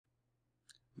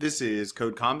This is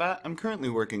CodeCombat. I'm currently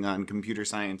working on Computer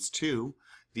Science 2,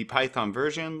 the Python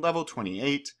version, level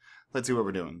 28. Let's see what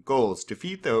we're doing. Goals: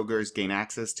 defeat the ogres, gain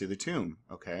access to the tomb.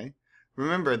 Okay.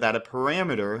 Remember that a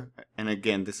parameter, and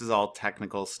again, this is all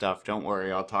technical stuff, don't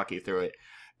worry, I'll talk you through it,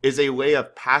 is a way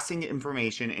of passing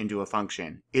information into a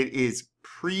function. It is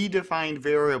predefined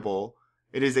variable.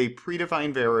 It is a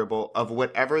predefined variable of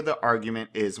whatever the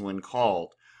argument is when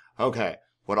called. Okay,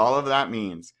 what all of that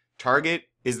means. Target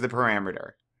is the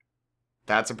parameter.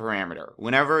 That's a parameter.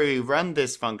 Whenever we run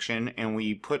this function and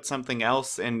we put something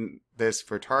else in this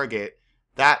for target,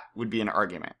 that would be an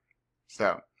argument.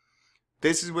 So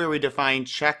this is where we define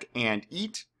check and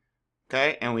eat.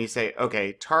 Okay, and we say,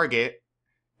 okay, target,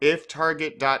 if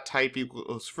target.type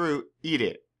equals fruit, eat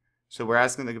it. So we're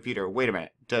asking the computer, wait a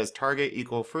minute, does target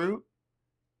equal fruit?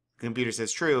 The computer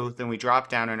says true, then we drop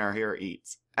down and our hero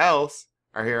eats. Else,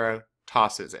 our hero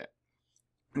tosses it.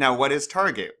 Now, what is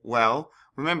target? Well,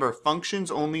 remember,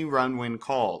 functions only run when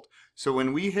called. So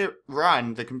when we hit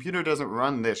run, the computer doesn't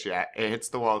run this yet. It hits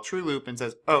the while true loop and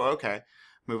says, oh, okay,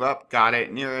 move up, got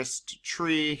it, nearest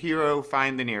tree, hero,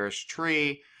 find the nearest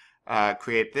tree,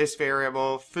 create this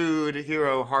variable, food,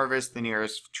 hero, harvest the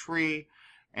nearest tree,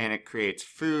 and it creates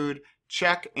food,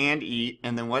 check and eat,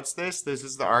 and then what's this? This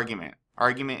is the argument.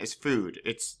 Argument is food.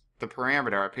 It's the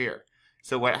parameter up here.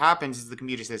 So what happens is the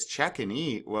computer says check and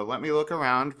eat. Well, let me look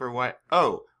around for what,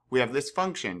 oh, we have this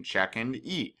function, check and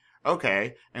eat.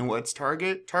 Okay, and what's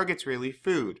target? Target's really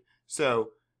food. So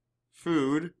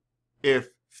food, if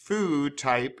food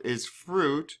type is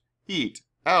fruit, eat.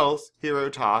 Else, hero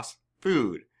toss,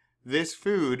 food. This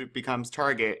food becomes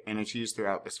target and it's used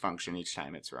throughout this function each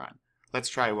time it's run. Let's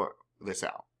try this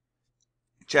out.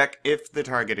 Check if the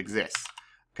target exists.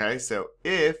 Okay, so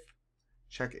if,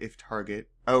 check if target,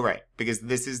 oh right, because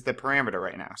this is the parameter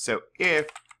right now. So if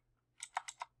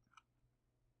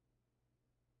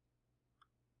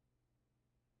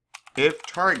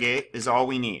target is all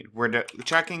we need, we're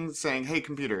checking saying, hey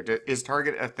computer, is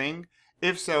target a thing?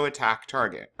 If so, attack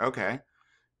target. Okay.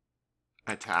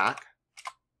 Attack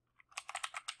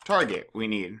target we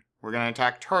need. We're going to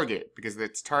attack target because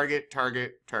it's target,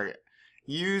 target, target.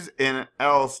 Use an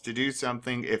else to do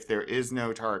something if there is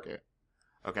no target.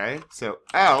 Okay, so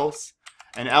else,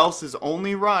 and else is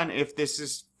only run if this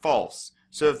is false.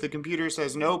 So if the computer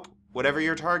says, nope, whatever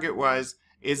your target was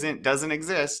doesn't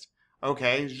exist,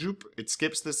 okay, zoop, it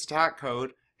skips this attack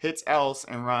code, hits else,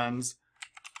 and runs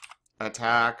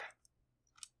attack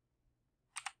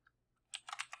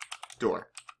door.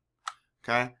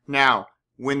 Okay, now,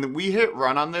 when we hit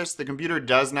run on this, the computer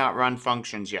does not run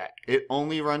functions yet. It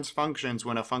only runs functions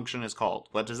when a function is called.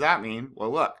 What does that mean?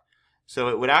 Well, look. So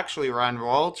it would actually run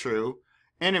while true,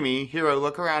 enemy, hero,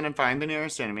 look around and find the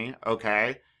nearest enemy.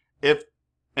 Okay.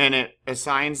 And it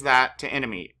assigns that to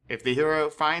enemy. If the hero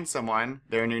finds someone,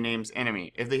 their new name's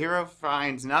enemy. If the hero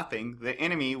finds nothing, the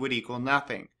enemy would equal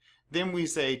nothing. Then we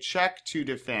say check to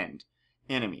defend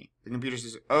enemy. The computer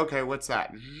says, okay, what's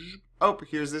that? Oh,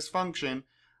 here's this function.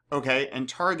 Okay, and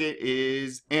target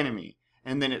is enemy.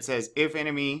 And then it says, if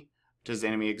enemy, does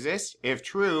enemy exist? If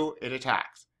true, it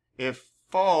attacks. If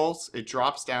false, it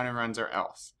drops down and runs our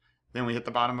else. Then we hit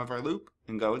the bottom of our loop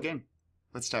and go again.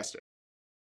 Let's test it.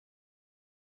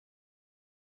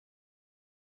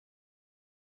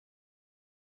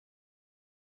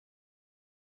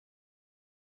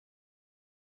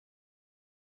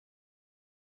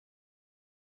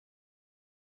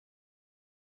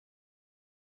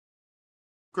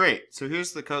 Great, so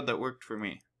here's the code that worked for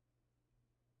me.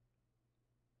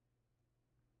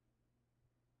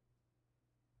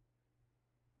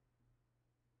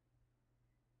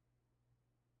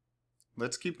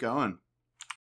 Let's keep going.